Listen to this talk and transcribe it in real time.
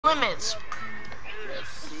limits.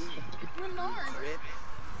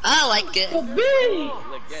 I like it.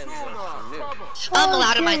 I'm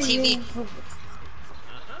allowed on my TV.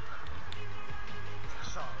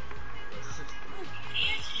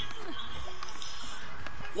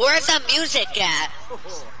 Where's the music at?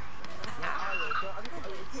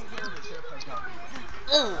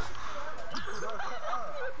 Ooh.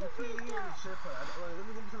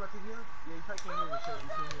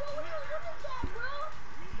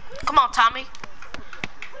 Come on, Tommy.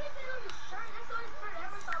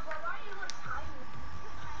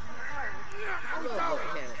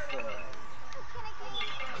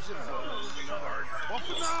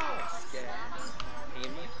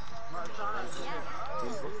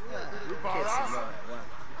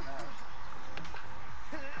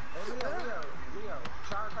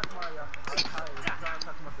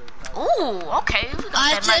 Ooh, okay.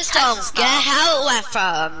 I just don't get how it went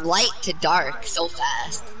from light to dark so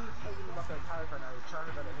fast.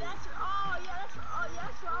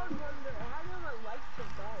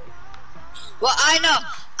 Well, I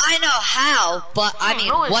know how, but I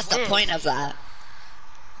mean, what's the point of that?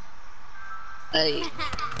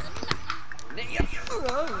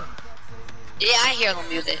 Yeah, I hear the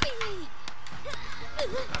music.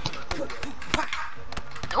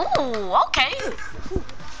 Ooh, okay.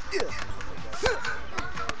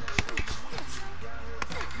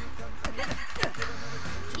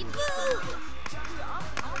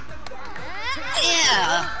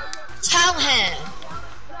 Yeah, tell him.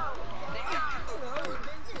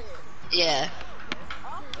 Yeah.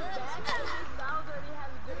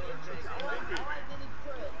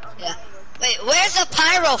 Yeah. Wait, where's the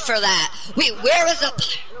pyro for that? Wait, where was the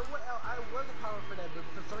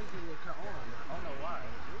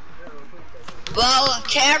Well,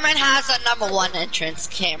 Cameron has a #1 entrance,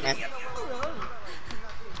 Cameron.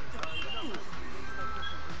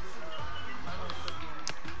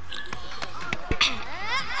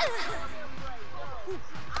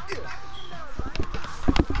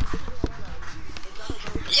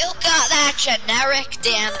 You got that generic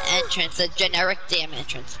damn entrance, a generic damn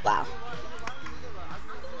entrance, wow.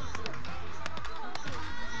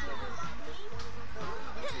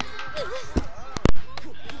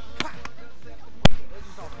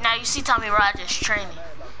 Now you see Tommy Rogers training.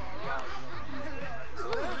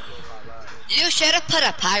 You should have put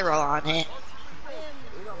a pyro on it.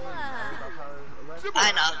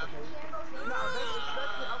 I know.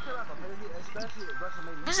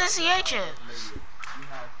 Who's SZH at?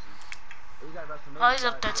 Oh, he's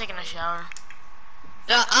up there taking a shower.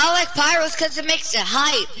 No, I like pyros because it makes it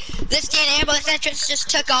hype. This Dan Ambulance entrance just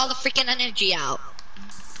took all the freaking energy out.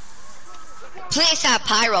 Please have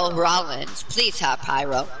pyro, Rollins. Please have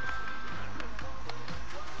pyro.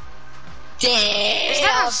 Damn. Is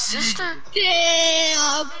that her sister?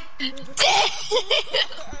 Damn. Damn.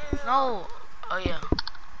 No. Oh yeah.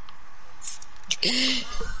 You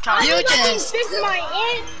just fix my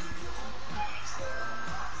ant.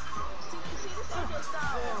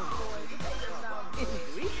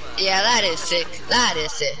 Yeah, that is sick. That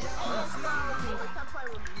is sick.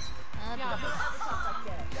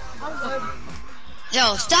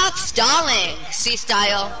 Yo, stop stalling,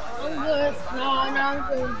 C-Style. I'm good. No, I'm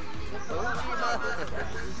good.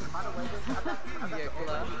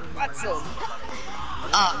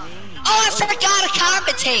 Oh, I forgot to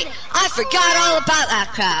commentate. I forgot all about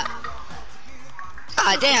that crap.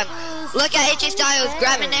 Ah, damn. Look at AJ Styles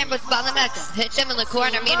grabbing Amber's by the neck. Hits him in the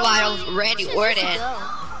corner. Meanwhile, Randy Orton.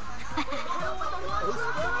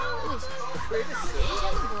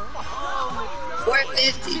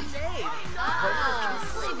 $450.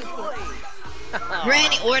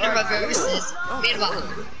 Randy Orton reverses. Meanwhile,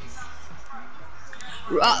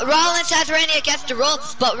 Rollins has Randy against the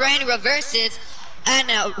ropes, but Randy reverses, and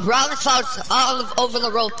Rollins falls all over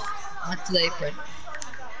the rope onto the apron.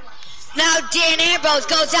 Now Dean Ambrose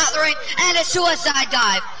goes out the ring, and a suicide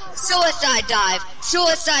dive, suicide dive,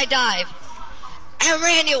 suicide dive, and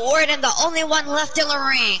Randy Orton, the only one left in the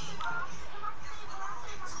ring.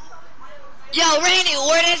 Yo, Randy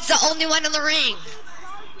Orton's the only one in the ring.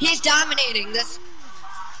 He's dominating this.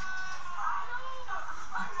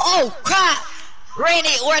 Oh crap!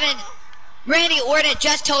 Randy Orton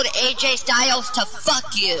just told AJ Styles to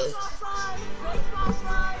fuck you.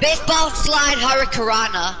 Baseball slide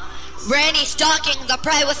Hurricanrana. Randy stalking the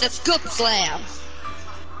prey with a scoop slam.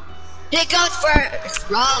 He goes for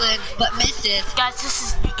Rollins, but misses. Guys, this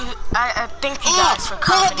is. I thank you guys for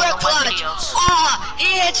commenting on my videos. Oh,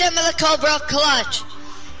 he hits him with a Cobra clutch.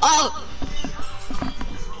 Oh,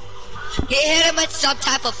 he hit him with some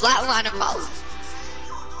type of flatliner move.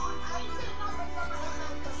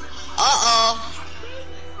 Uh-oh.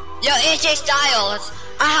 Yo, AJ Styles,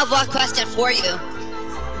 I have one question for you.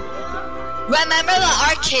 Remember the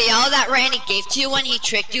RKO that Randy gave to you when he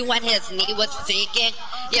tricked you when his knee was faking?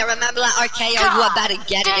 Yeah, remember that RKO? God, you about to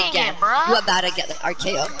get it again. You about to get the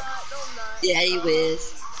RKO. Yeah, you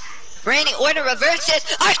is. Randy Orton reverses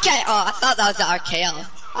RKO. Oh, I thought that was the RKO.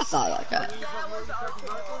 I thought okay.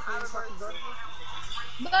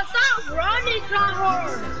 But stop running,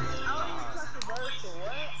 Trevor.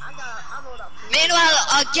 Meanwhile,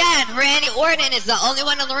 again, Randy Orton is the only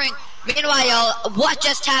one in the ring. Meanwhile, what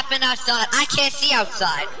just happened outside? I can't see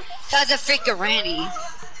outside. Cause of freaking Randy.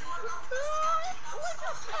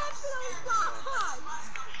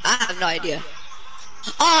 I have no idea.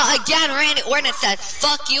 Oh, again, Randy Orton says,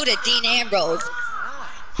 fuck you to Dean Ambrose.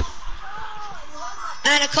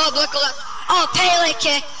 And a cold look. Oh, Pele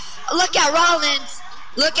kick. Look at Rollins.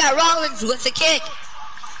 Look at Rollins with the kick.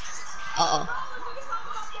 Uh-oh.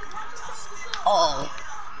 Oh.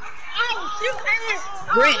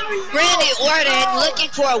 Randy Orton looking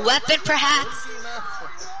for a weapon, perhaps?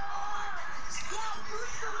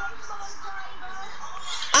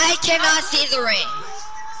 I cannot see the ring.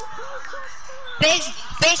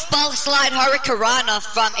 Baseball slide Hurricanrana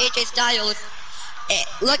from AJ Styles.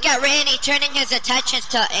 Look at Randy turning his attention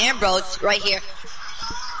to Ambrose right here.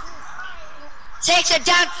 Takes it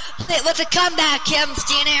down with a comeback,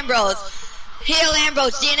 Dean Ambrose. Heel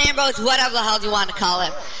Ambrose, Dean Ambrose, whatever the hell you want to call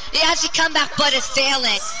him. He has to come back, but is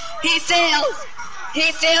failing. He fails.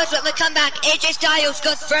 He fails with the comeback. AJ Styles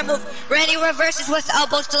goes for a move. Randy reverses with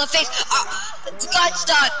elbows to the face. Gun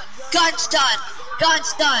stun. Gun stun. Gun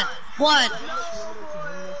stun. One.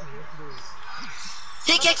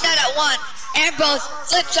 He kicks out at one. Ambrose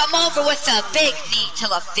flips him over with a big knee to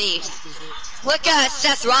the face. Look at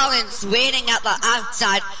Seth Rollins waiting at the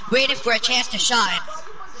outside, waiting for a chance to shine.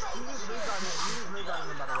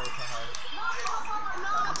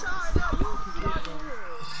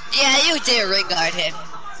 Yeah, you did regard him.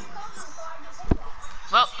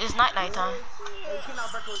 Well, it's night time.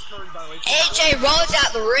 AJ rolls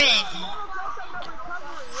out the ring.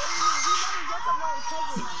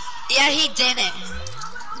 Yeah, he didn't.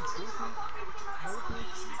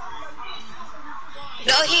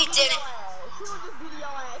 No, he didn't.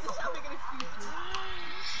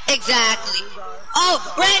 Exactly. Oh,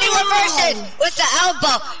 Randy reverses with the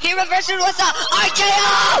elbow. He reverses with the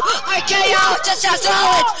RKO! RKO to Seth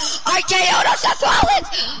Rollins! RKO to Seth Rollins!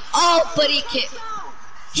 Oh, but he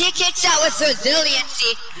kicks out with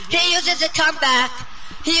resiliency. He uses a comeback.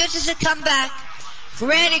 He uses a comeback.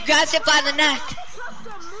 Randy grabs it by the neck.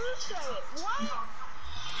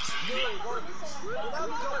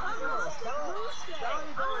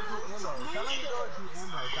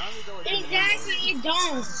 Exactly, you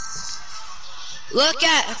don't. Look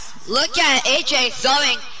at AJ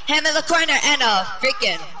throwing him in the corner and a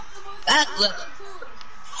freaking backflip.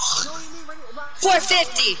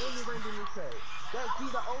 450.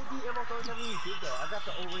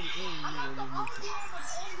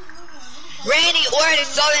 Randy Orton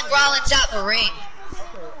throwing Rollins out the ring.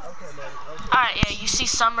 Alright, yeah, you see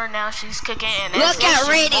Summer now, she's cooking. And look at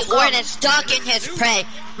Randy Orton stalking his prey.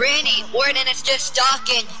 Randy Orton is just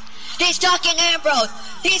stalking. He's stalking Ambrose.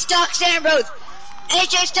 He stalks Ambrose.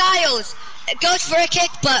 AJ Styles goes for a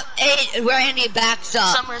kick, but Randy backs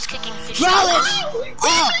up. Summer's kicking fish. Rollins!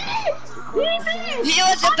 Oh! He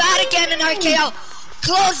was about to get an RKO.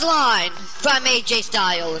 Clothesline from AJ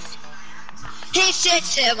Styles. He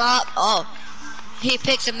sits him up. Oh. He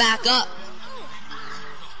picks him back up.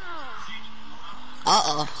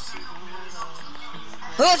 Uh-oh.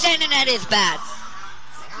 Whose internet is bad?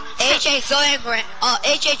 AJ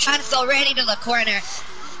trying to throw Randy to the corner.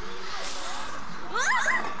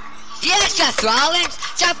 Yes, Seth Rollins!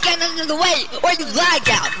 Stop getting in the way or you lag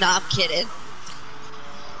out. No, I'm kidding.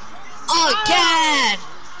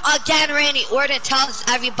 Again, Randy Orton tells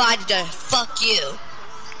everybody to fuck you.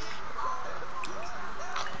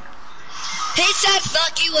 He said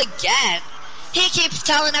fuck you again. He keeps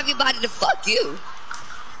telling everybody to fuck you.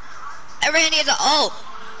 And Randy is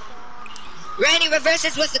Randy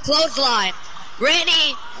reverses with the clothesline.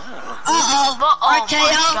 Randy.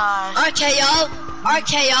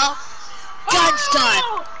 RKO. Gun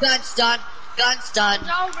stun.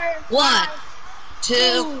 1,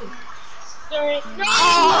 2.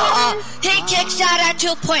 He kicks out at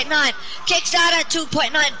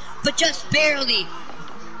 2.9. But just barely.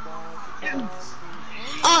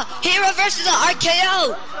 He reverses the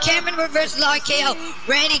RKO. Cameron reverses the RKO.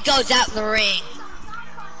 Randy goes out in the ring.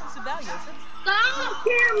 Stop,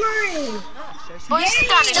 Cameron!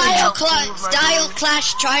 Style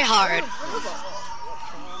clash try hard.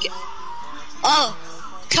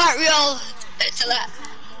 Cartwheel to that.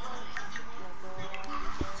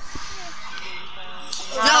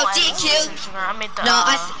 No, DQ. I made the, No,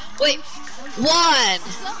 wait. One.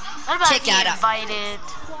 What about Check that out. invited?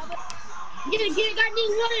 Get got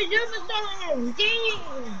these little jumper stones. Damn.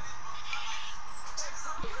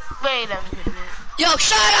 Wait a minute. Yo,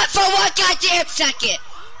 shut up for 1 goddamn second.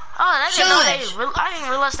 Oh, I didn't know Shush. I didn't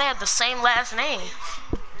realize they had the same last name.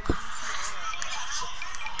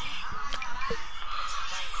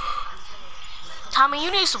 Tommy,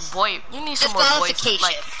 you need some more boys,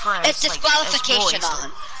 like friends. It's disqualification like,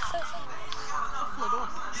 on.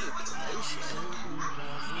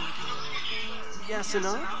 Yes and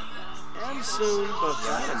no. And soon, but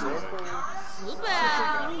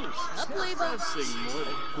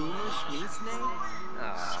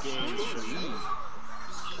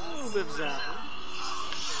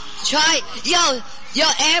Try, yo,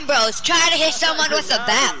 Ambrose, try to hit someone with a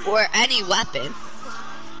bat or any weapon.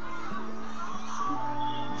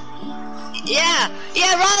 Yeah,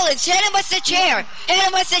 Rollins, hit him with the chair. Hit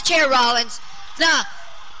him with the chair, Rollins. Nah,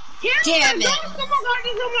 damn it.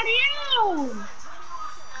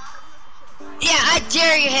 Yeah, I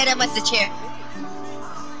dare you hit him with the chair.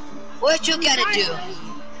 What you gonna do?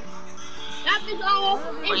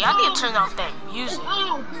 Well, y'all need to turn off that music.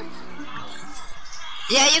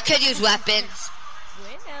 Yeah, you could use weapons.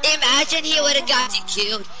 Imagine he would have got you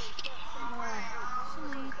killed.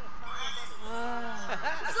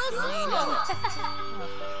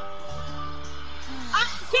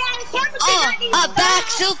 Oh, a back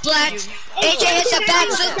suplex. AJ hits a back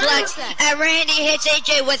suplex, and Randy hits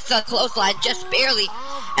AJ with the clothesline, just barely.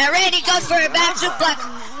 And Randy goes for a back suplex.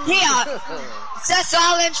 Seth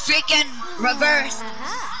Rollins freaking reverse.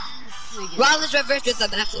 Rollins reversed with a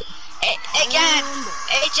back flip. Again,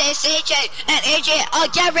 AJ, and AJ,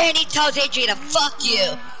 again, Randy tells AJ to fuck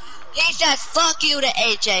you. He says fuck you to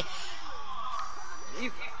AJ.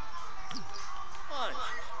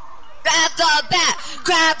 Grab the bat,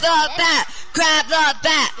 grab the bat, grab the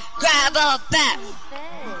bat, grab the bat.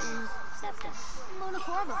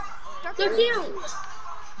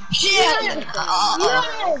 Shit!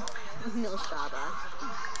 Milshaba.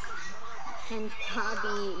 And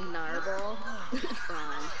Fabi Narble.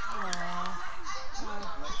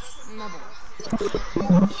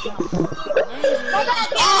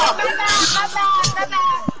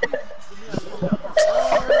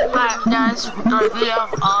 Alright, guys, we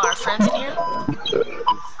have our friends in here.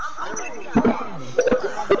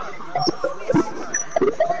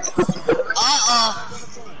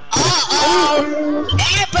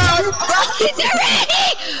 Ambrose, Rollins, they're ready!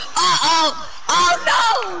 Oh no!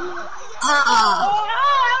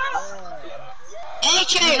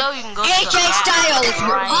 AJ, You know you can go to AJ the Styles.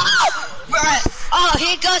 right. Oh,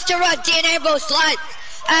 he goes to run. Dean Ambrose slides,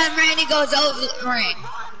 and Randy goes over the ring.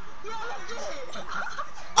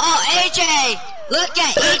 Oh, AJ, look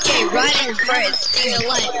at AJ running for his steal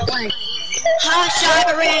leg. Hot shot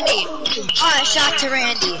to Randy. Hot shot to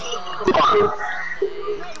Randy.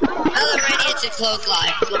 Randy hits a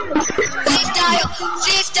clothesline.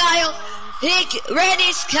 C-style.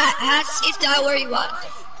 Randy's has C-style where he wants.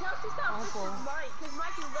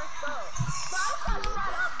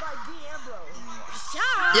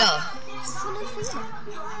 Yo.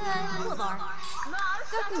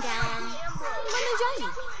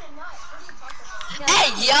 Hey,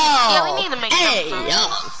 yo. Yeah, we need to make Hey, them yo.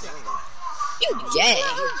 You gay.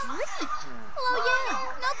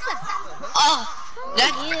 Oh,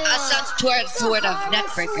 that sounds sort of neck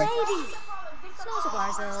breaker.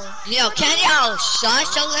 Yo, can y'all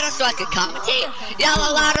shush a little so I can commentate? Y'all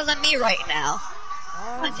are louder than me right now.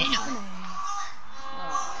 Oh, damn.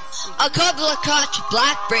 A couple of crotch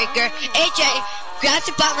black breaker. AJ grabs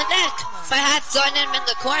him by the neck. If I had thrown him in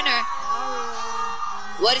the corner,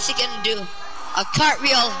 what is he gonna do? A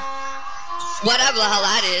cartwheel, whatever the hell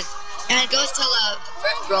that is, and goes to the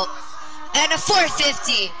first rope. And a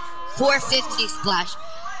 450 splash.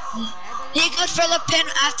 He goes for the pin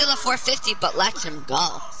after the 450, but lets him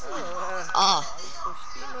go. Oh.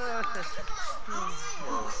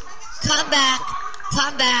 Come back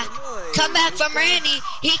from Randy.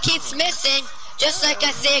 He keeps missing, just like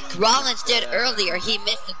I think Rollins did earlier. He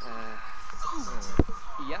missed it.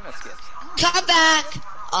 Come back.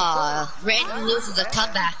 Randy loses a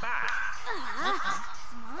comeback.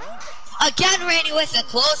 Again, Randy with a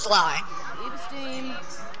clothesline.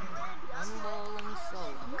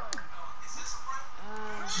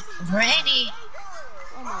 Randy.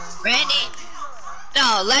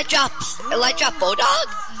 No, let drop Bulldog.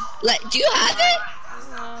 Do you have it?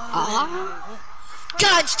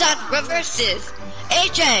 Constant reverses.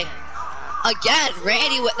 AJ. Again,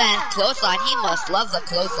 Randy with that clothesline. He must love the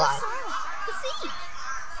clothesline.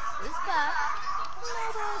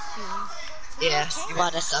 Yeah, you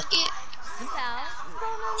wanna suck it?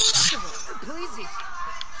 Please.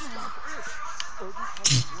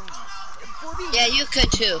 Yeah, you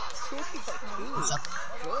could too.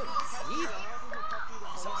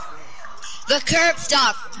 The curb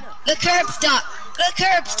stop! The curb stop! The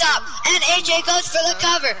curb stop! And AJ goes for the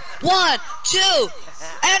cover. 1, 2,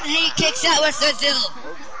 and he kicks out with the diddle.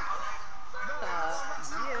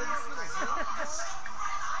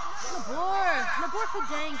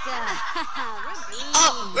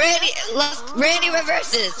 Oh, Randy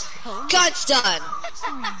reverses. Gun's done.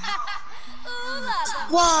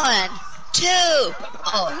 1, 2.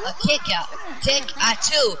 Oh, a kick out. Kick at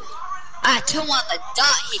 2. At 2 on the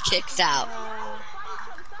dot, he kicks out.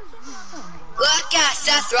 Look at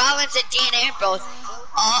Seth Rollins and Dean Ambrose.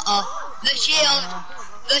 The shield.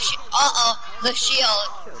 The shield.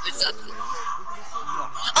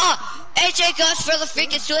 AJ goes for the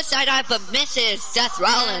freaking suicide dive, but misses Seth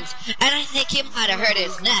Rollins. And I think he might have hurt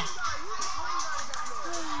his neck.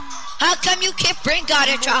 How come you can't bring God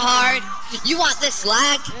in try hard? You want this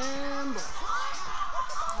lag?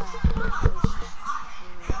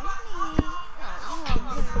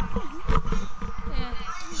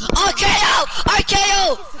 RKO!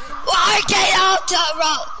 RKO! RKO to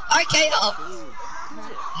roll! RKO!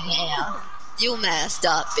 Yeah. You messed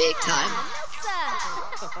up big time.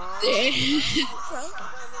 Damn.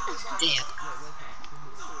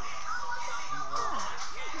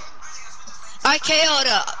 RKO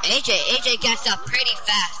to AJ. AJ gets up pretty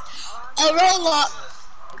fast. A roll up.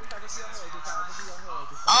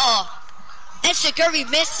 Oh. And Shiguri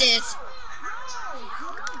misses.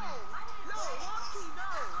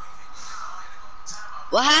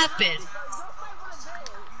 What happened?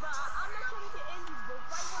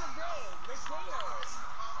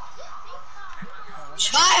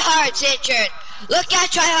 Tryhard's injured. Look at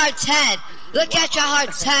Tryhard's head. Look at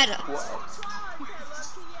Tryhard's head.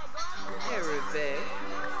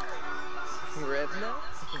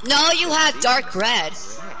 No, you have dark red.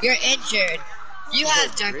 You're injured. You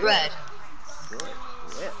have dark red.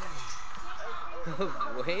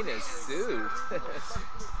 Buena suit.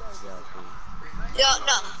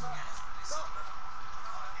 No.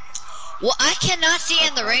 Well, I cannot see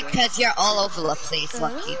in the ring because you're all over the place,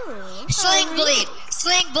 Lucky. Sling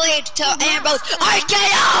blade to Ambrose.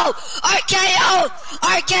 RKO! RKO!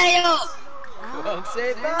 RKO! Won't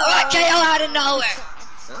say bye. RKO out of nowhere.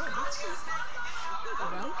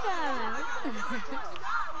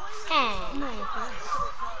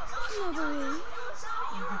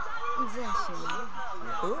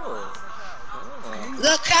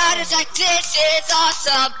 The crowd is like, this is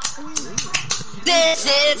awesome. This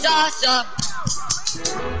is awesome.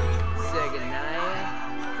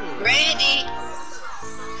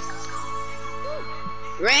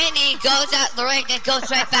 Randy goes out the ring and goes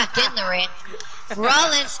right back in the ring.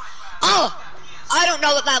 Rollins, I don't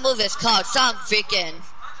know what that move is called. Some freaking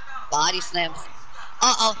body slams.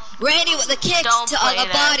 Randy with the kicks to the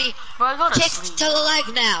body. Kicks to the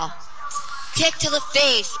leg now. Kick to the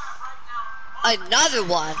face. Another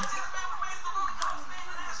one.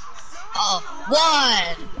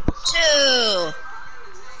 1, 2,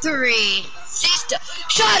 3.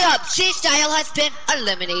 Shut up! C-Style has been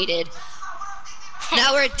eliminated.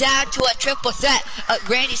 Now we're down to a triple threat.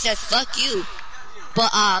 Randy says, fuck you.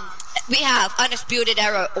 But, we have Undisputed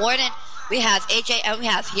Era Orton, we have AJ, and we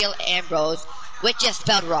have Heel Ambrose, which is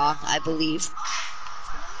spelled wrong, I believe.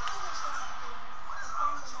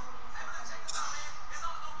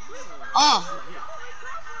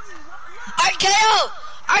 RKO!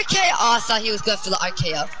 RKO! I thought he was good for the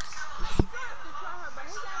RKO.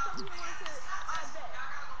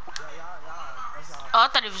 I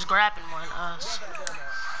thought he was grabbing more than us.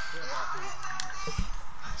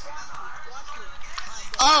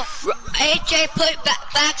 AJ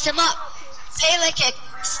backs him up. Pele kick.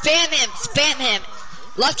 Spam him.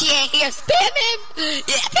 Lucky ain't here. Spam him.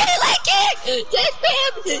 Yeah, Pele kick. Just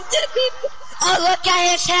spam. Look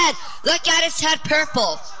at his head. Look at his head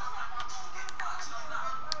purple.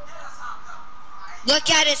 Look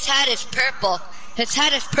at his head is purple. His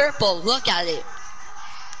head is purple. Look at it.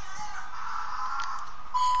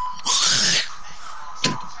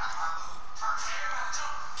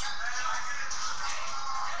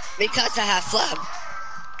 Because I have phlegm.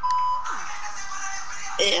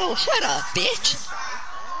 Ew, shut up, bitch.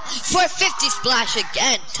 450 splash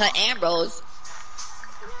again to Ambrose.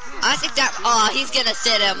 I think that, he's gonna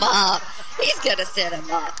set him up. He's gonna set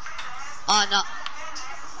him up. Oh, no.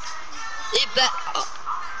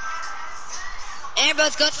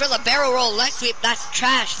 Ambrose goes for the barrel roll leg sweep. That's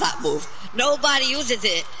trash, that move. Nobody uses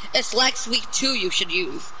it. It's leg sweep 2 you should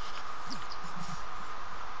use.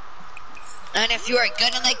 And if you are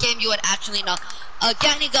good in that game, you would actually know.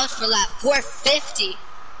 Again, he goes for lap 450.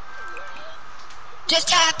 Just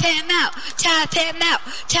tap him out. Tap him out.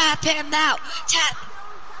 Tap him out. Tap.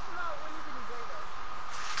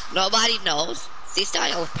 Nobody knows.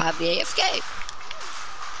 C-Style will probably AFK.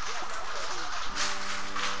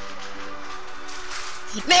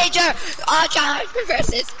 Major! Oh, John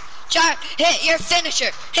reverses. John, hit your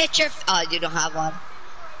finisher. Hit your... Oh, you don't have one.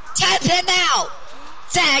 Tap him out!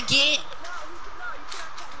 Faggot!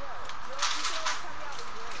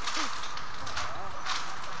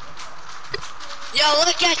 Yo,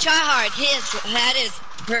 look at Tryhard. His head is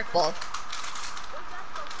purple.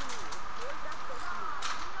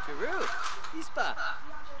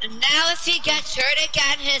 And now if he gets hurt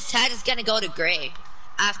again, his head is gonna go to gray.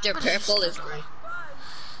 After purple is gray.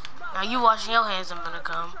 Now you watching your hands, I'm gonna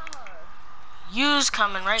come. You's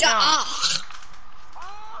coming right now.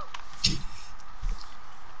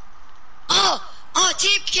 Oh,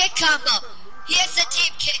 team kick combo. He has a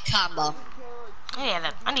team kick combo.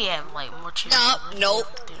 I need to have like more cheers. Nope.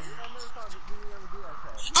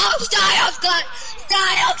 Oh, Styles Clash!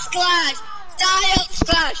 Styles Clash! Styles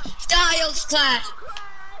Clash! Styles Clash!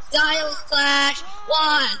 Styles Clash!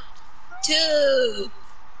 1, 2.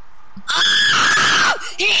 Oh!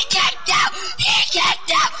 He kicked out! He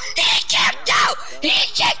kicked out! He kicked out! He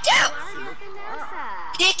kicked out!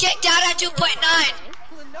 He kicked out at 2.9.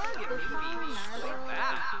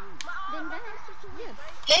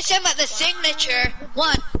 Hit him at the signature.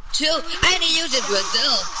 1, 2, and he uses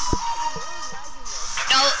Brazil.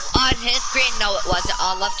 No, on his screen, no, it wasn't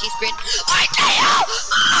on Lucky screen. RKO!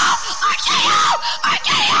 Oh, RKO!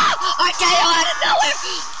 RKO! RKO out of nowhere!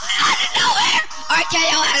 Out of nowhere!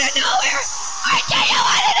 RKO out of nowhere! RKO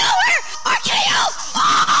out of nowhere! RKO!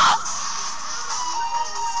 Oh!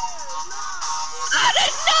 Out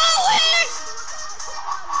of nowhere!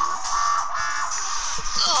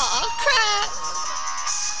 Oh, crap!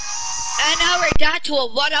 And now we're down to a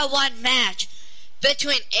one-on-one match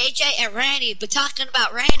between AJ and Randy. But talking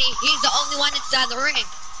about Randy, he's the only one inside the ring.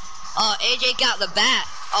 Oh, AJ got the bat.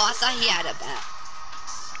 Oh, I thought he had a bat.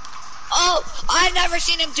 Oh, I've never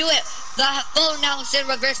seen him do it. The full Nelson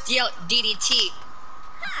reverse DDT.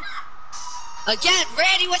 Again,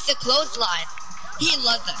 Randy with the clothesline. He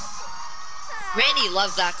loves it. Randy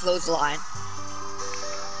loves that clothesline.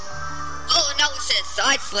 Oh, Nelson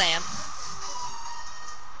side slam.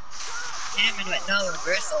 Hammond with no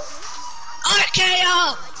reversal.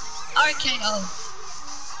 RKO! RKO.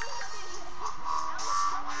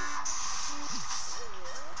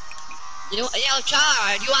 Yo,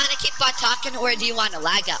 Char, do you want to keep on talking or do you want to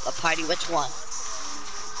lag out the party? Which one?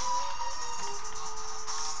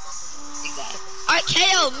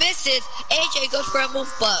 RKO misses. AJ goes for a move,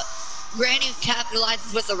 but Randy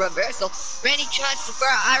capitalizes with a reversal. Randy tries for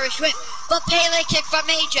an Irish whip, but Pele kick from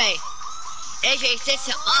AJ. AJ sits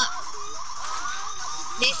him up.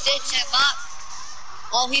 He sits him up.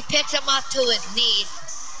 Oh, he picks him up to his knees.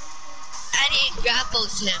 And he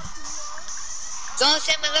grapples him. Throws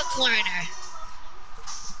him in the corner.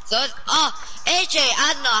 So, AJ,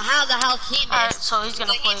 I don't know how the hell he missed. Alright, so he's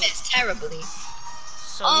gonna play. He missed terribly.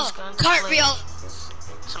 So he's gonna cartwheel. Play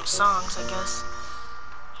some songs, I guess.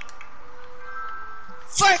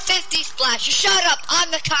 450 splash. Shut up,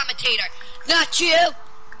 I'm the commentator, not you.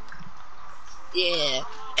 Yeah.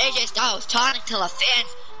 AJ Styles taunting to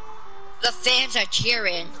the fans are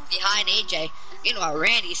cheering behind AJ. Meanwhile,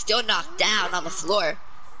 Randy's still knocked down on the floor.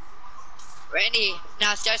 Randy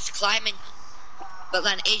now starts climbing, but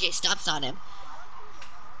then AJ stomps on him.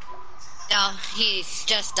 Now he's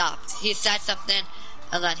just stopped. He said something,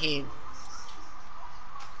 and then he...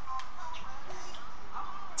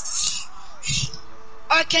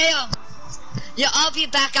 RKO! Yeah, I'll be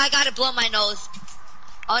back. I gotta blow my nose.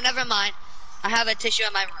 Oh, never mind. I have a tissue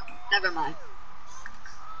in my room. Never mind.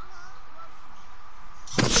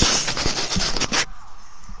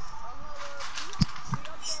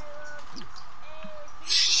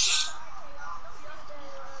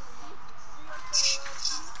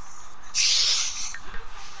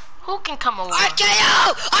 Who can come along?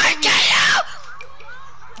 RKO! RKO!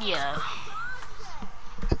 Yeah.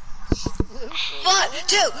 1,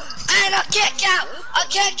 2, and a kick out! A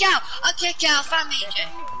kick out! A kick out from AJ.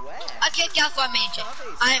 A kick out from AJ.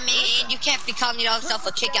 I mean, you can't be calling yourself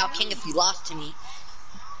a kick out king if you lost to me.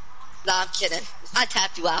 No, I'm kidding. I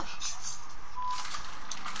tapped you out.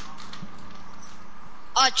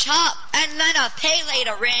 A chop, and then a Pele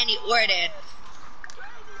to Randy Orton.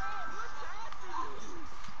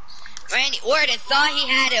 Randy Orton thought he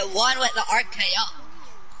had it won with the RKO.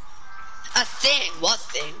 A thing, what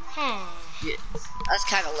thing? Yeah, that's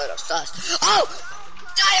kind of a little sus. Oh!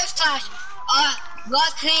 Styles Clash!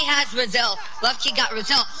 Lucky has Brazil. Lucky got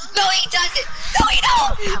Brazil. No, he doesn't. No, he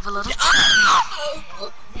don't. Have a little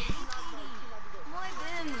Oh! Muy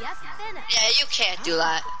bien, yes, finish. Yeah, you can't do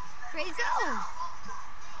that. Crazy.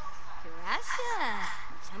 Gracias.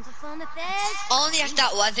 Jump on the fish. Only if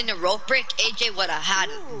that wasn't a rope break, AJ would have had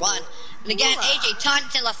one. And again, AJ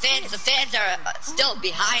taunting the fans. The fans are still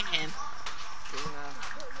behind him.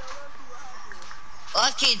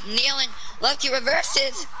 Lucky kneeling. Lucky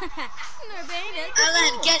reverses. And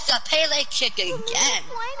then gets a Pele kick again.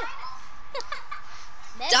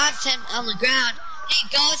 Dodson on the ground. He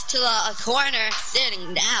goes to the corner,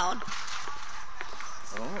 sitting down.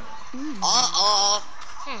 Uh-oh.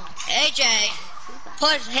 AJ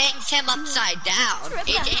hangs him upside down.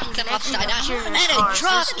 AJ hangs him upside down. And a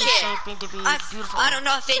drop kick. I don't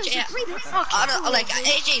know if AJ...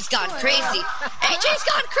 AJ's gone crazy. AJ's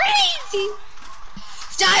gone crazy.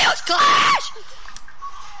 Styles clash!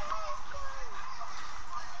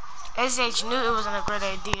 SZH knew it wasn't a great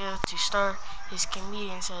idea to start his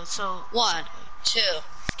comedian set, so 1, 2,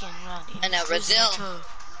 and now Brazil.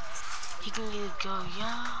 He can either go,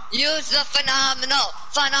 yeah. Use the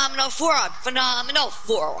phenomenal forearm.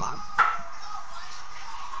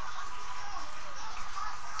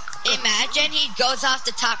 Imagine he goes off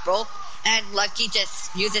the top rope and Lucky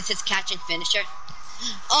just uses his catch and finisher.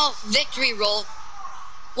 Oh, victory roll.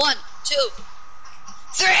 1, 2,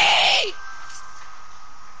 3!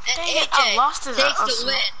 And AJ takes the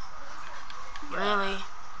win. Really?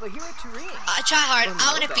 But here at Turin. Try hard. I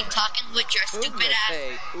want to be talking with your stupid ass.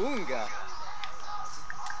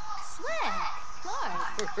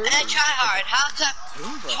 And try hard. How come?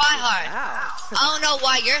 Try hard. I don't know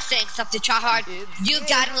why you're saying something. Try hard. You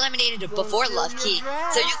got eliminated before Lucky,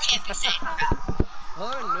 so you can't be saying crap.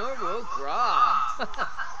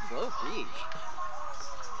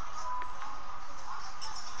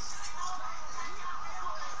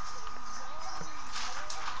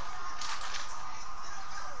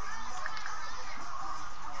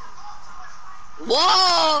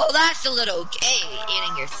 Whoa, that's a little gay,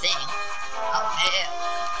 eating your thing. Oh, hell.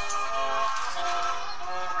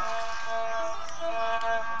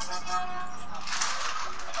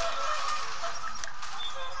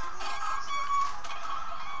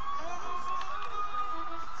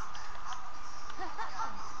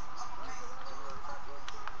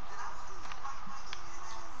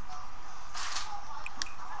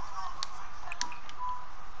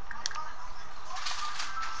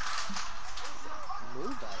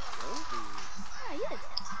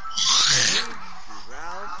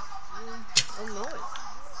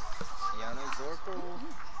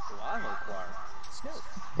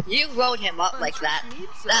 You rode him up like that.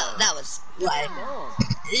 That was like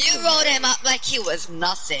you rode him up like he was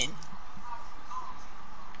nothing.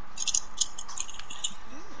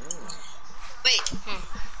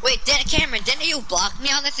 Wait, Cameron, didn't you block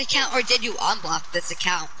me on this account or did you unblock this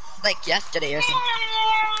account like yesterday or something?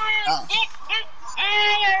 Oh.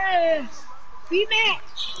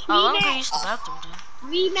 Rematch. Oh, I'm gonna use the bathroom, dude.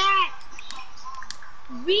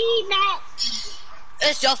 Rematch.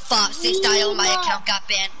 It's your fault, style my account got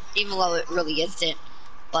banned, even though it really isn't.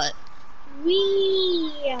 But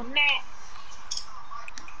Rematch.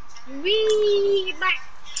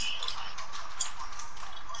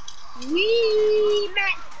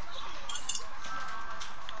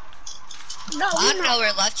 No, I don't know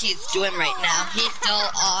where Lucky's doing right now. He's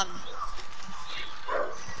still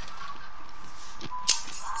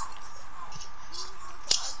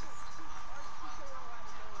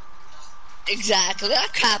Exactly,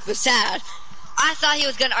 that crap was sad. I thought he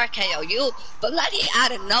was gonna RKO you, but then he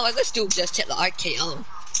out of nowhere, this dude just hit the RKO.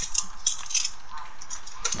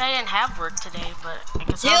 I didn't have work today, but I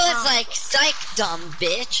guess he was like, psych, dumb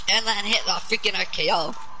bitch, and then hit the freaking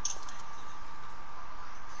RKO.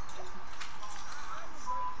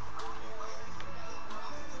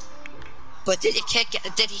 But did he kick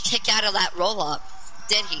out of that roll up?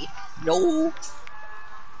 Did he? No.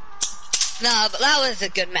 No, but that was a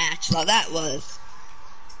good match, though. That was.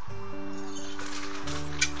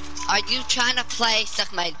 Are you trying to play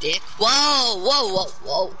suck my dick? Whoa.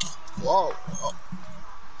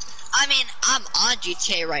 I mean, I'm on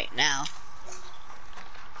GTA right now.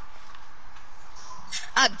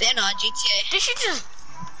 I've been on GTA. Did you just...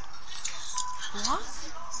 What?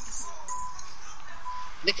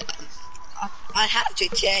 Because I have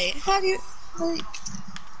GTA. How do you... like...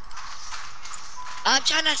 I'm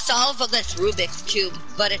trying to solve this Rubik's Cube,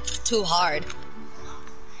 but it's too hard.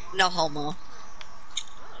 No homo.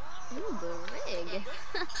 Ooh, the rig.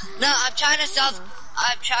 No, I'm trying to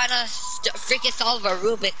freaking solve a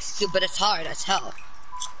Rubik's Cube, but it's hard as hell.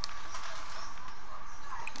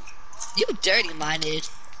 You dirty-minded.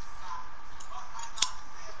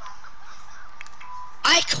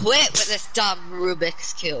 I quit with this dumb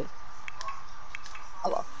Rubik's Cube. Oh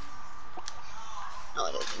well. No,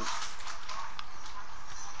 it isn't.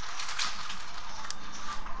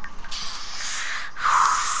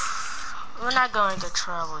 We're not going to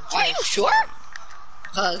trouble. Are you sure?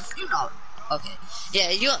 Cause you know. Okay. Yeah,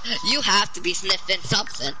 you have to be sniffing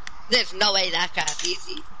something. There's no way that crap's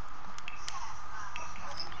easy.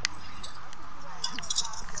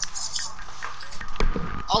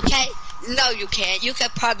 Okay? No, you can't. You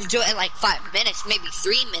could probably do it in like 5 minutes, maybe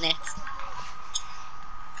 3 minutes.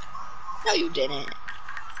 No, you didn't.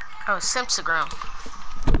 Oh, Simpsagram.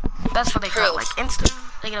 That's what they call it, like Insta.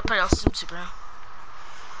 They're gonna put it on Simpsagram.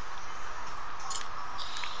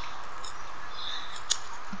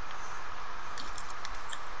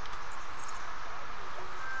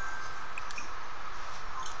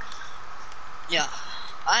 Yeah.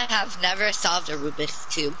 I have never solved a Rubik's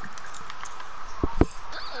Cube.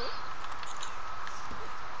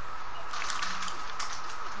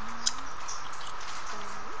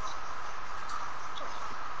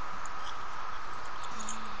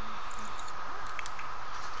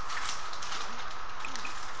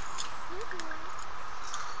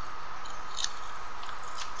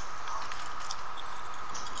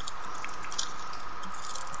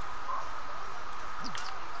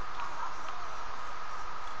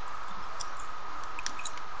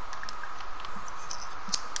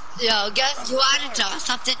 Yo, guess you wanna know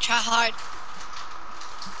something? Try hard.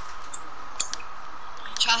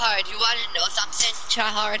 Try hard. You wanna know something? Try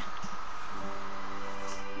hard.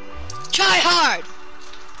 Try hard.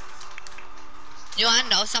 You wanna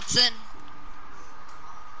know something?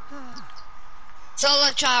 So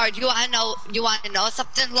look, try hard. You wanna know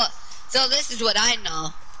something? Look. So this is what I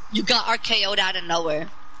know. You got RKO'd out of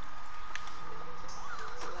nowhere.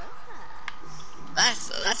 That's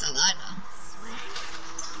what I know.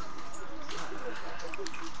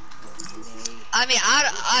 I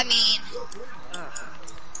mean,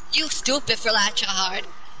 you stupid for that try hard.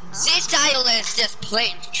 This style is just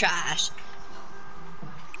plain trash.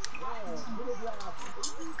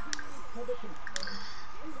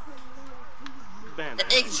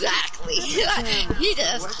 Exactly. He should have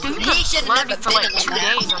never been in the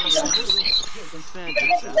match.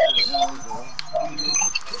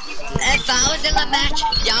 If I was in the match,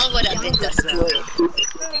 y'all would have been destroyed.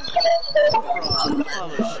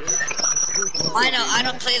 I know, I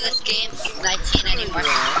don't play this game since 19 anymore.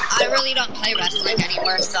 I really don't play wrestling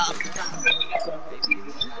anymore, so.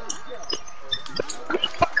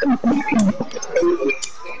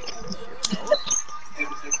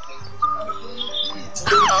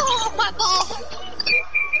 Oh, my ball!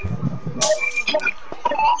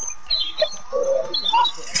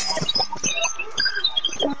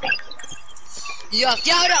 Yo, if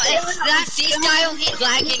y'all don't, it's that C-style, he's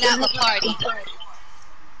lagging out the party.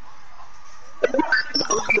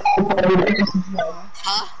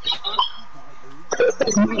 Huh?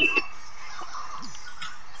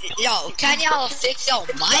 Yo, can y'all fix your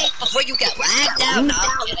mic before you get lagged out? No,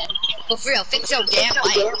 I'm kidding. But for real, fix your damn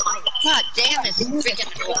mic. God damn, it's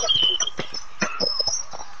freaking cool.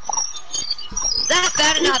 That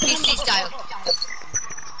better not be C-style.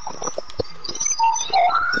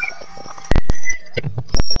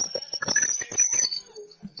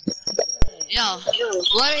 Yo,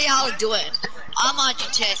 what are y'all doing? I'm on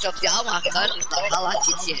GTA, so if y'all want guns, I'll on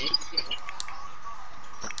GTA.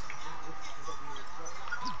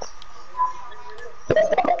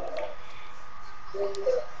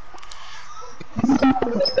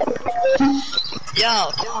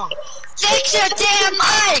 Yo, fix your damn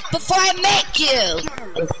mic before I make you!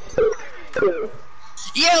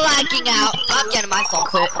 You're lagging out. I'm getting my phone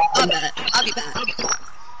quit. I'll be back.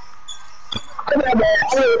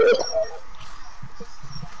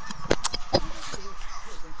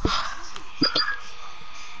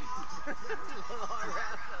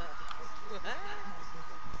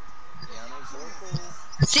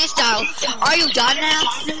 C-style, are you done now?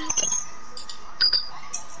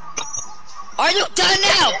 Are you done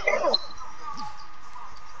now?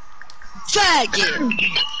 Faggot!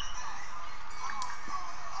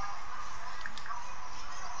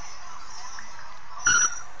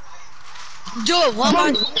 Do it one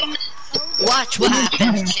more. Watch what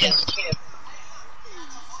happens to you.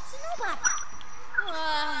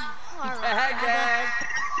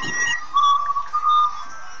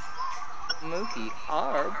 Mookie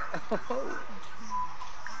Arb.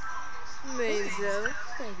 Amazing.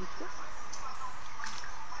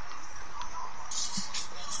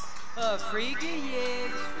 Freaky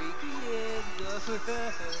yigs, freaky yigs.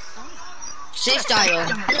 C-Style.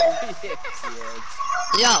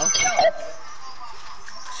 Yo.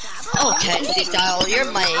 Okay, C-Style,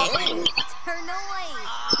 you're my... Turn away.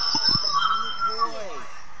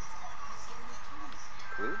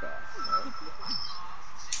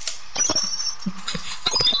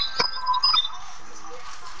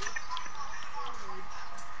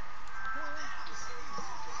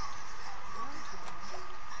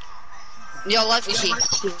 Yo, let's see.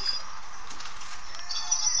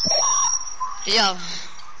 Yo.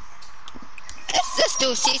 Let's just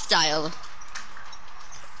do C-Style.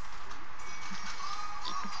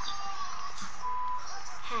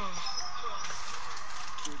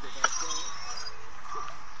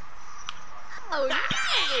 Oh, nice.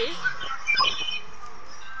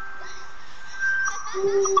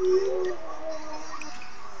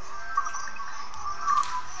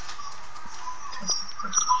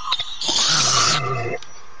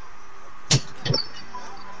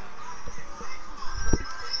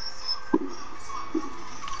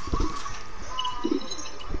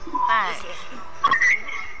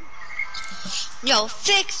 Yo,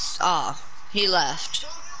 fix. Oh, he left.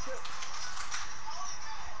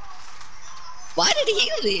 Why did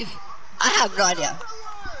he leave? I have no idea.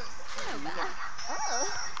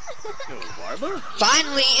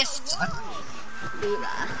 Finally, it's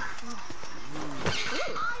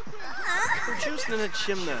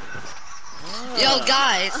Yo,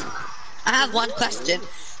 guys, I have one question.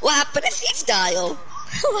 What happened to C-Style?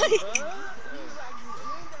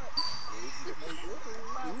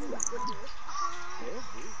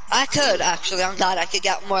 I could actually. I'm glad I could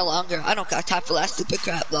get more longer. I don't got time for that stupid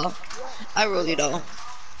crap though. I really don't.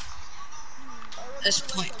 At this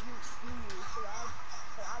point.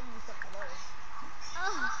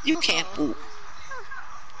 You can't boot.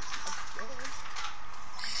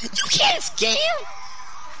 You can't scam?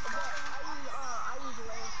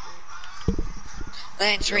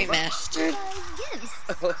 Thanks, remastered.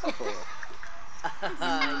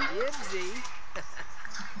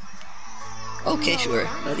 Okay, sure,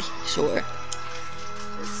 buddy. Sure.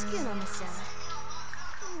 Skin on the side.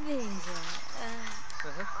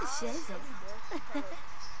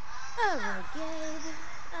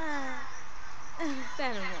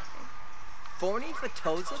 Forney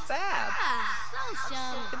Fatoza Bab. So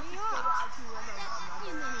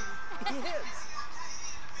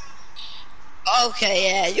Okay,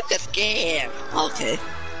 yeah, you can scam. Okay.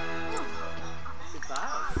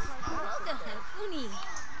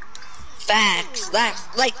 Facts. That's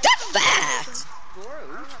facts.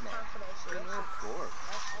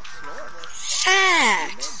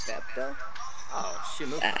 Facts.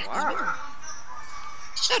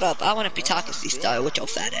 Shut up. I want to be talking C-Style with your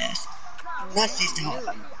fat ass. Not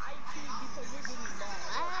C-Style.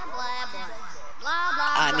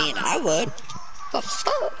 I mean, I would. The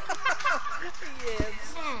fuck?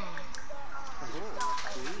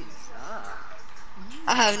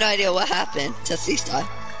 I have no idea what happened to C-Style.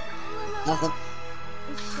 Nothing.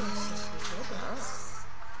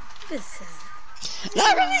 No,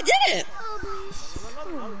 I really didn't.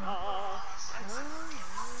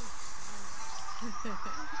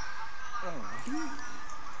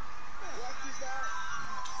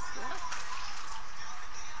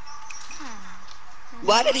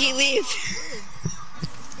 Why did he leave?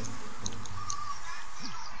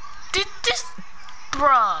 Did this,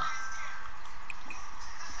 bruh?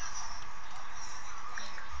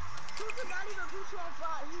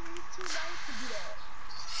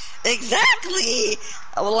 Exactly.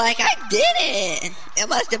 Like I didn't. It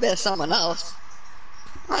must have been someone else.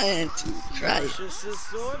 I didn't try.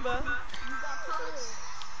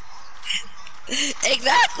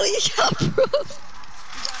 Exactly.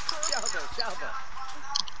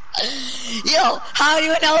 Yo, how do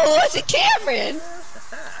you know it wasn't Cameron?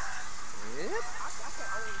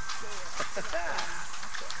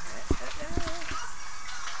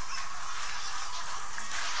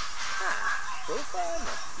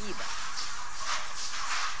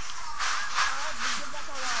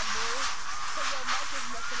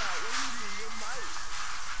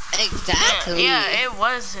 Exactly. Yeah, it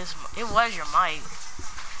was your mic.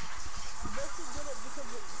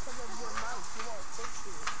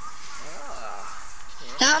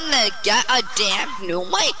 I'm gonna get a damn new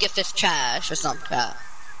mic if it's trash or something like that.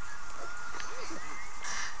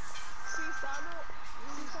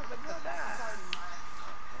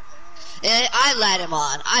 I let him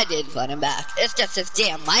on. I did let him back. It's just his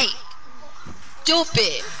damn mic.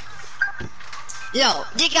 Stupid. Yo,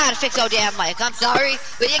 you gotta fix your damn mic. I'm sorry,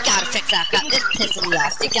 but you gotta fix that crap. This is pissing me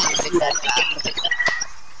off. You gotta fix that crap.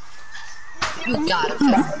 You got it.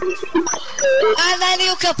 And then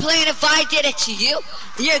you complain if I did it to you,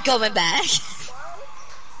 you're going back.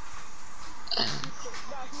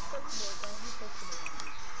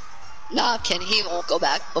 Nah, Ken, he won't go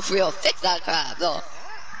back. But for real, fix that crap, though.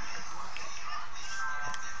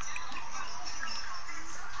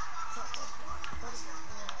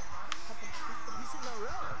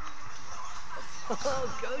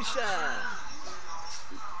 Oh, Gosha!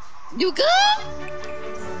 You good?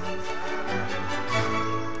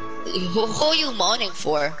 Who are you moaning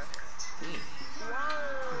for?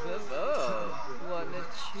 Oh, wanna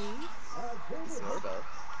cheat? Sort of.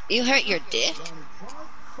 You hurt your dick?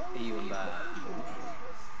 Even bad.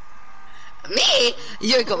 Me?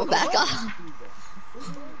 You're going back up.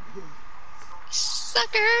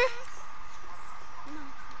 Sucker.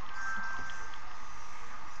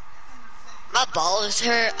 My balls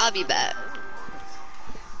hurt. I'll be back.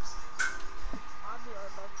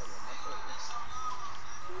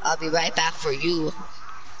 I'll be right back for you.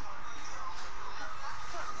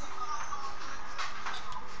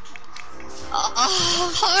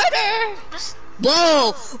 Harder.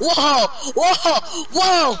 Whoa, whoa, whoa,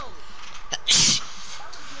 whoa.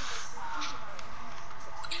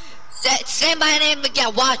 Say my name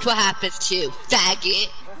again. Watch what happens to you, faggot.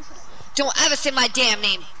 Don't ever say my damn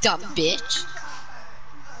name, dumb bitch.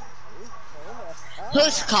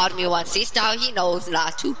 Who's called me once? He's now he knows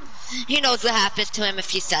not to. He knows what happens to him if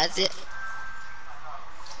he says it.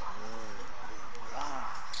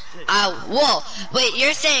 Whoa. Wait,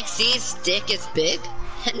 you're saying C's dick is big?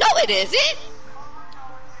 No, it isn't.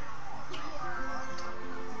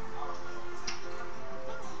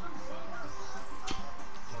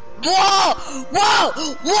 Whoa! Whoa!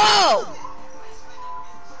 Whoa!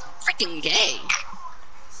 Freaking gay.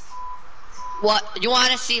 What? You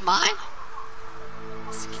want to see mine?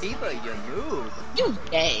 Skiba, you noob. You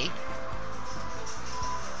gay.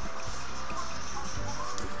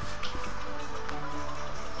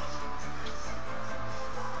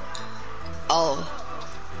 Oh.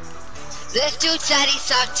 This dude said he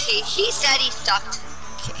sucked. He said he sucked.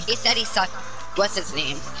 He said he sucked. What's his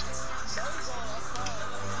name?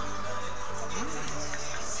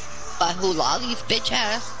 But who lollies, bitch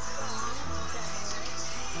ass?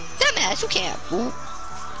 Dumbass, you can't fool.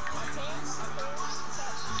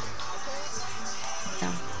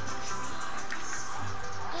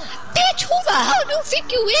 Bitch, who the hell do you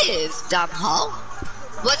think you is, dumb hoe?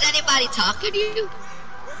 Was anybody talking to you?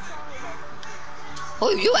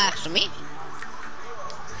 Who you asking me?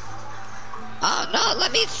 Oh no,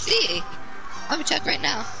 let me see. Let me check right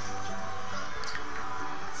now.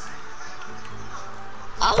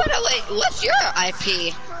 Oh, wait, what's your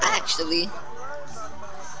IP, actually?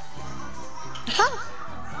 Huh?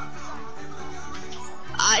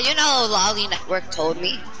 You know, Lolly Network told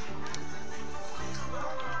me.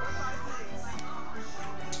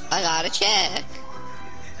 I gotta check.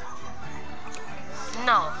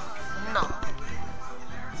 No.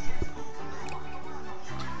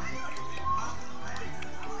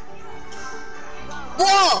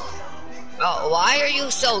 Whoa! Oh, why are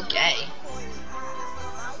you so gay?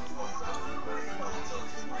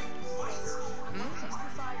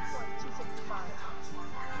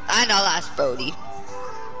 I know that's Brody.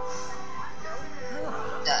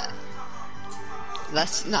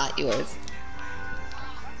 That's not yours.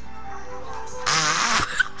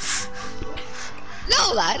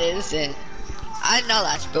 No, that isn't. I know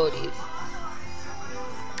that's Brody.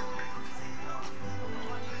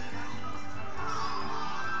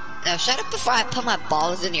 Now shut up before I put my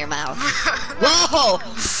balls in your mouth. Whoa!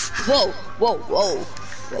 Whoa! Whoa! Whoa!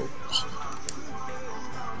 Whoa!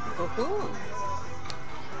 Woohoo!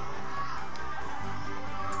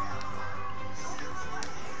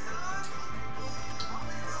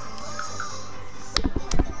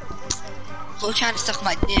 Who's trying to suck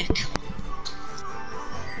my dick?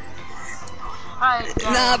 Alright,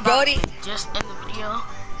 guys, Nah, Brody. Just end the video.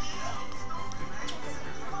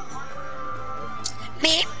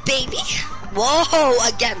 Me, baby. Whoa,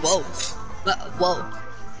 again, whoa. Whoa.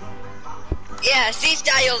 Yeah,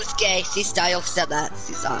 C-Style is gay. C-Style said that.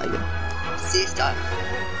 C-Style. C-Style.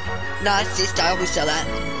 Nah, C-Style who said that.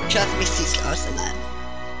 Trust me, C-Style said that.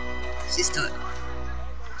 C-Style.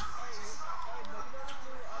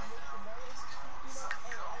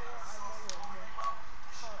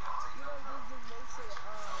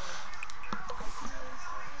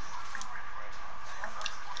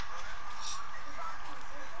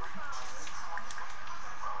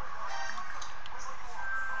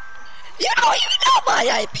 You don't even know my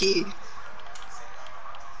IP.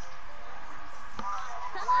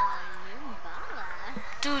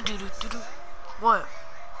 What?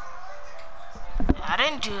 I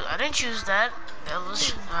didn't choose that.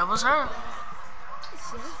 That was her.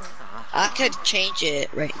 I could change it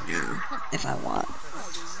right now if I want.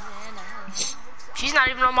 She's not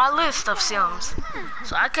even on my list of Sims,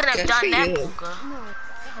 so I could have Good done for that, you. Puka.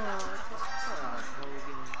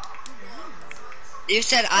 You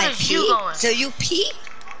said Where I is you pee? going? So you pee?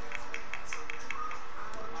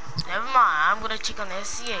 Never mind. I'm gonna check on the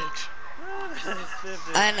SZH.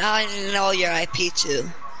 And I know your IP too.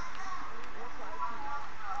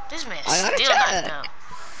 This man's I gotta still check. knocked up.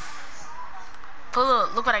 Pull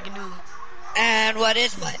up. Look what I can do. And what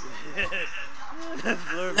is mine?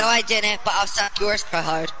 No, I didn't, but I'll suck yours for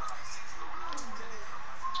hard.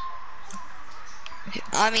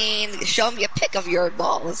 I mean, show me a pic of your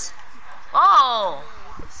balls. Oh.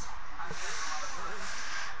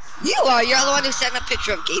 You're the one who sent a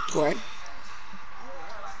picture of gay porn.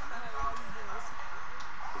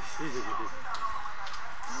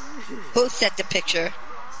 Who sent the picture?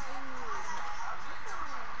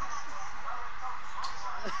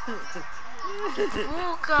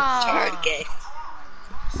 Puka. Tard gay.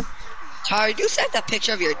 Tard, you sent a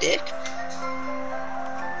picture of your dick?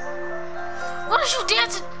 What is you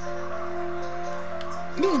dancing?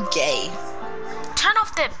 You gay. Turn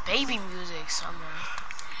off that baby music, Summer.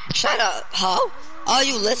 Shut up, huh? All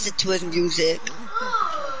you listen to is music.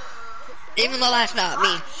 Even though that's not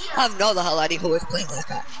me. I have no the hell idea who is playing like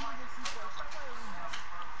that.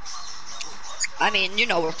 I mean, you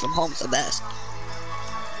know, Work From Home's the best.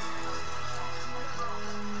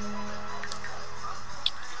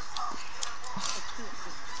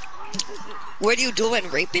 What are you doing,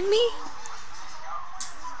 raping me?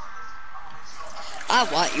 I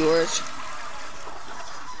want yours.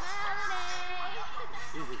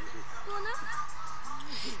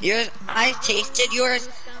 Yours, I tasted yours.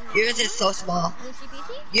 Yours is so small.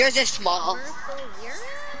 Yours is small.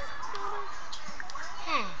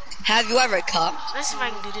 Have you ever come? Let's see if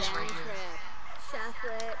I can do this right here.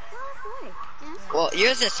 Well,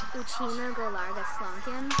 yours is.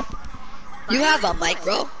 You have a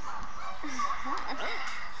micro?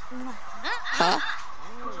 Huh?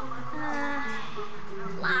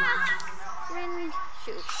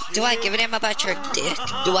 Do I give a damn about your dick?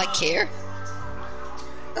 Do I care?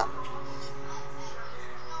 No.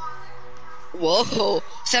 Whoa,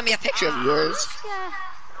 send me a picture of yours.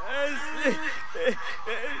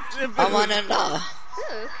 I wanna know.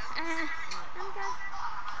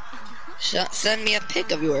 Send me a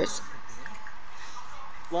pic of yours.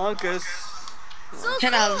 Blanca's.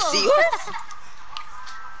 Can I see yours?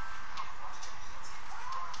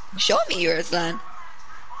 Show me yours then.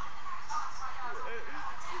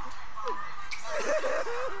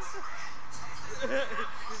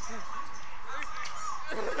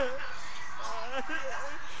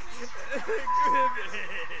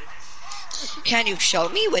 Can you show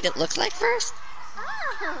me what it looks like first?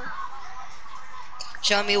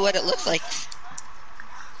 Show me what it looks like.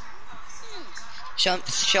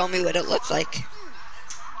 Show me what it looks like.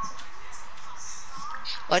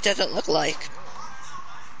 What does it look like?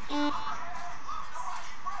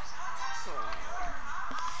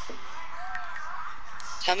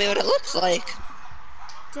 Tell me what it looks like.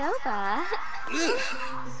 Doba.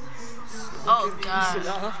 Oh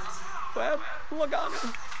God. Web,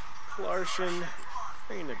 Lagana, Larson,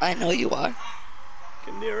 Phoenix, I know you are.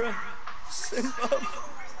 Kanira, Simba,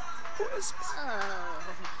 Wisp,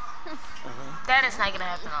 That is not gonna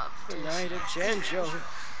happen up. Night of Janjo,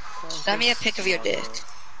 Send me a pic of your dick.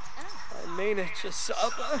 Almena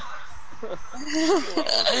Chisaba,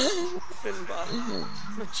 Finba,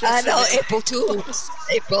 I know, April too.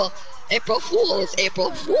 April Fools,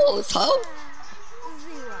 huh?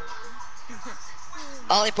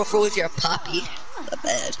 All April Fools, you're a poppy. The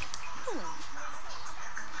bed.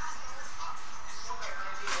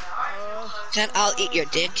 I'll eat your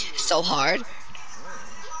dick so hard.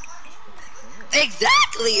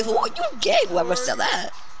 Exactly! Who are you gay? Whoever said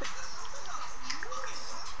that.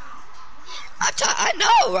 I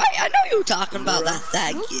know, right? I know you were talking about that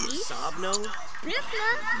fag kid. Sabno,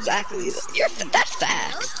 Exactly. That's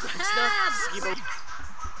facts.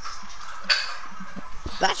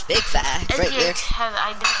 That's big facts right there. SZH has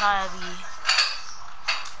identified the.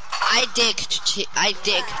 I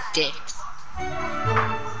dig dicks.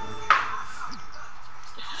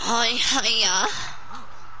 Hiya.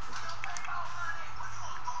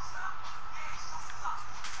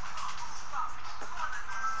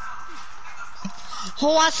 Who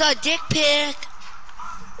wants a dick pic?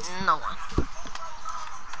 No one.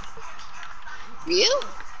 You?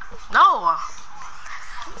 No.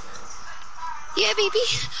 Yeah, baby.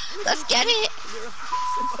 Let's get it.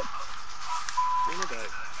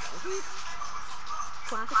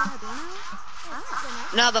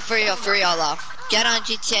 No, but for real, though. Get on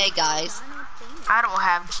GTA, guys. I don't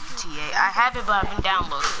have GTA. I have it, but I haven't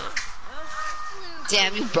downloaded it.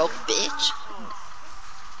 Damn, you broke bitch.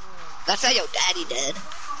 That's how your daddy did.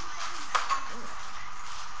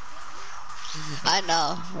 I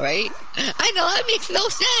know, right? I know, that makes no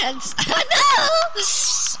sense. I know!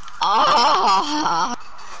 Oh.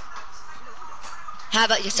 How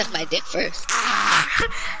about you suck my dick first?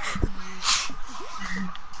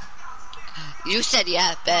 You said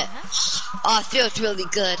yeah, I bet. Oh, it feels really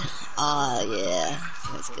good. Oh, yeah.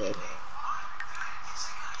 Feels good.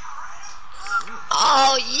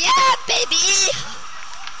 Oh, yeah, baby!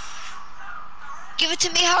 Give it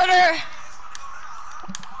to me harder!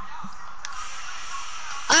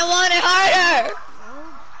 I want it harder!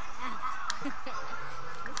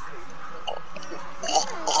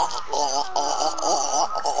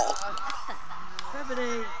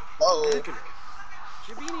 Oh.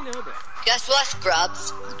 Guess what,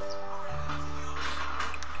 scrubs?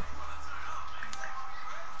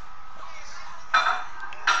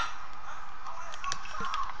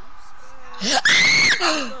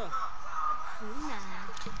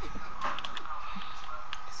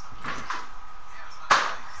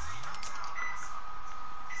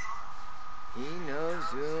 He knows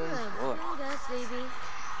who's what. baby.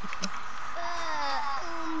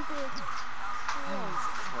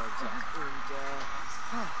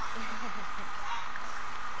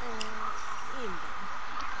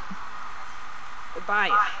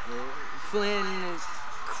 Bye. Flynn,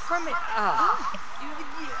 Crummy. Ah.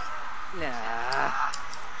 Nah.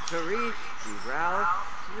 Tariq, Ralph,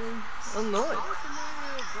 Illinois.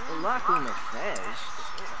 Laku Mafesh.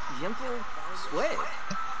 Yimple, Sweat.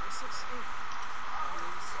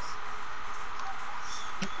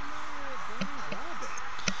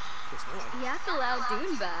 Yakalau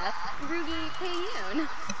Dunba, Rugi Kayun.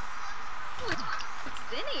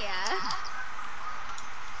 Xinia.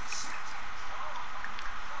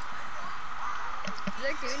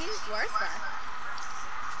 Zerguni Swarsba.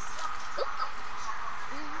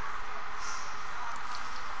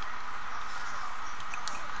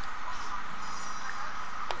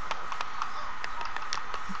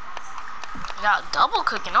 Got double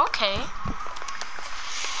cooking, okay.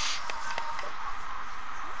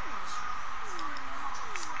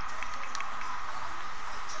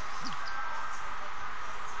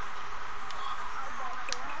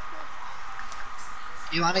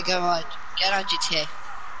 You wanna go on, get on GTA.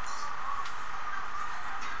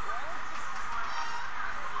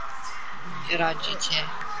 Get on GTA.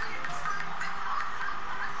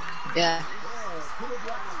 Yeah.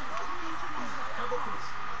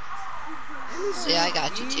 Yeah, I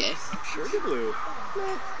got GTA. Sugar Blue.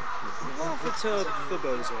 Off the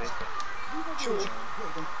Boze. Sure.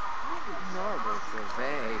 Marble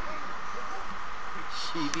Crevet.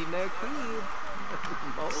 Shibi Mercury.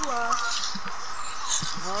 Mola.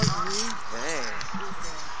 Hungry Van.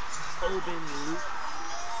 Open Luke.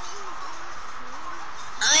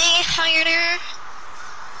 I hired her.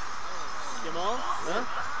 Jamal? Huh?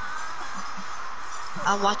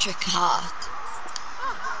 I'll watch your cock.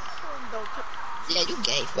 Yeah, you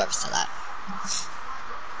gay, whoever said that.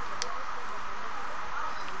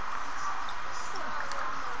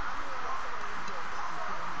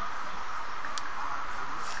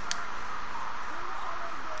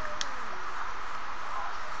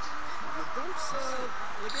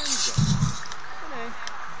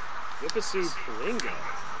 Whippasu Plingo.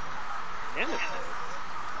 Annabelle.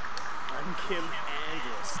 I'm Kim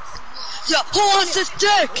Andrus. Yo, who wants this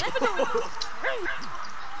dick?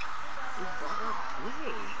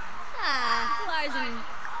 Larson.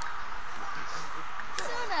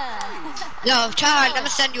 Sona. Yo, Charles, I'm gonna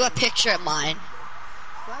send you a picture of mine.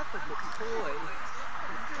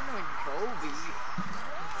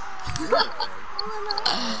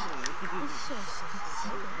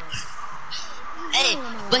 Hey,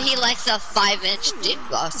 but he likes a 5-inch dick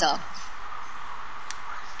also.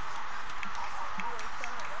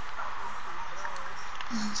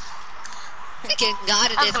 Freaking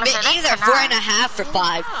God, it is either 4.5 or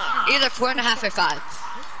 5. Either 4.5 or 5.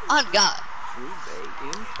 On God.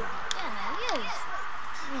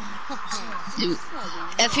 Dude,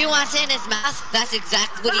 if he wants it in his mouth, that's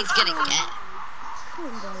exactly what he's gonna get.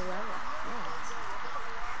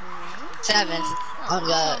 7. On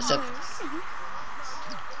God. So.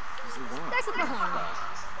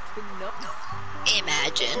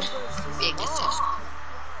 Imagine being just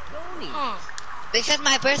because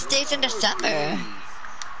my birthday's in December.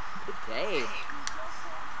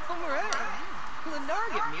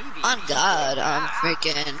 On God, I'm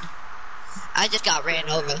freaking. I just got ran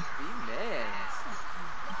over.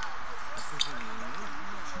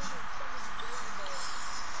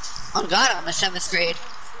 Oh God, I'm in 7th grade.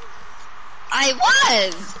 I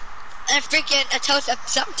was! And freaking a toast of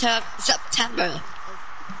September.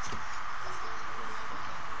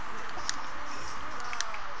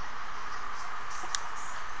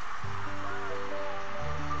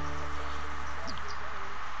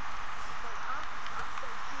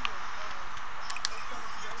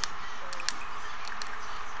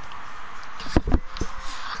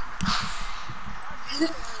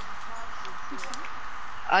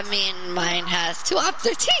 I mean, mine has 2 up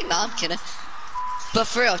 13. No, I'm kidding. But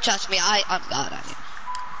for real, trust me, I'm God. I mean,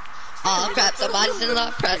 oh crap, somebody's in the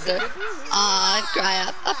oppressor. Oh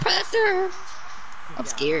crap, oppressor. I'm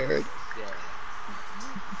scared.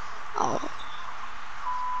 Oh.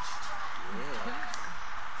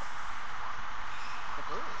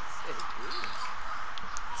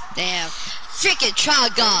 Damn. Freaking try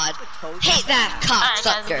God. Hate that Alright guys,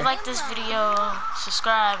 if cocksucker. you like this video,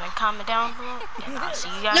 subscribe and comment down below. And I'll see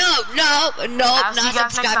you guys. No, I'll see not you guys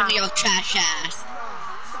next subscribing to time. your trash ass.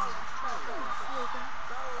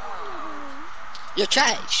 You're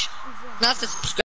trash. Not subscribe.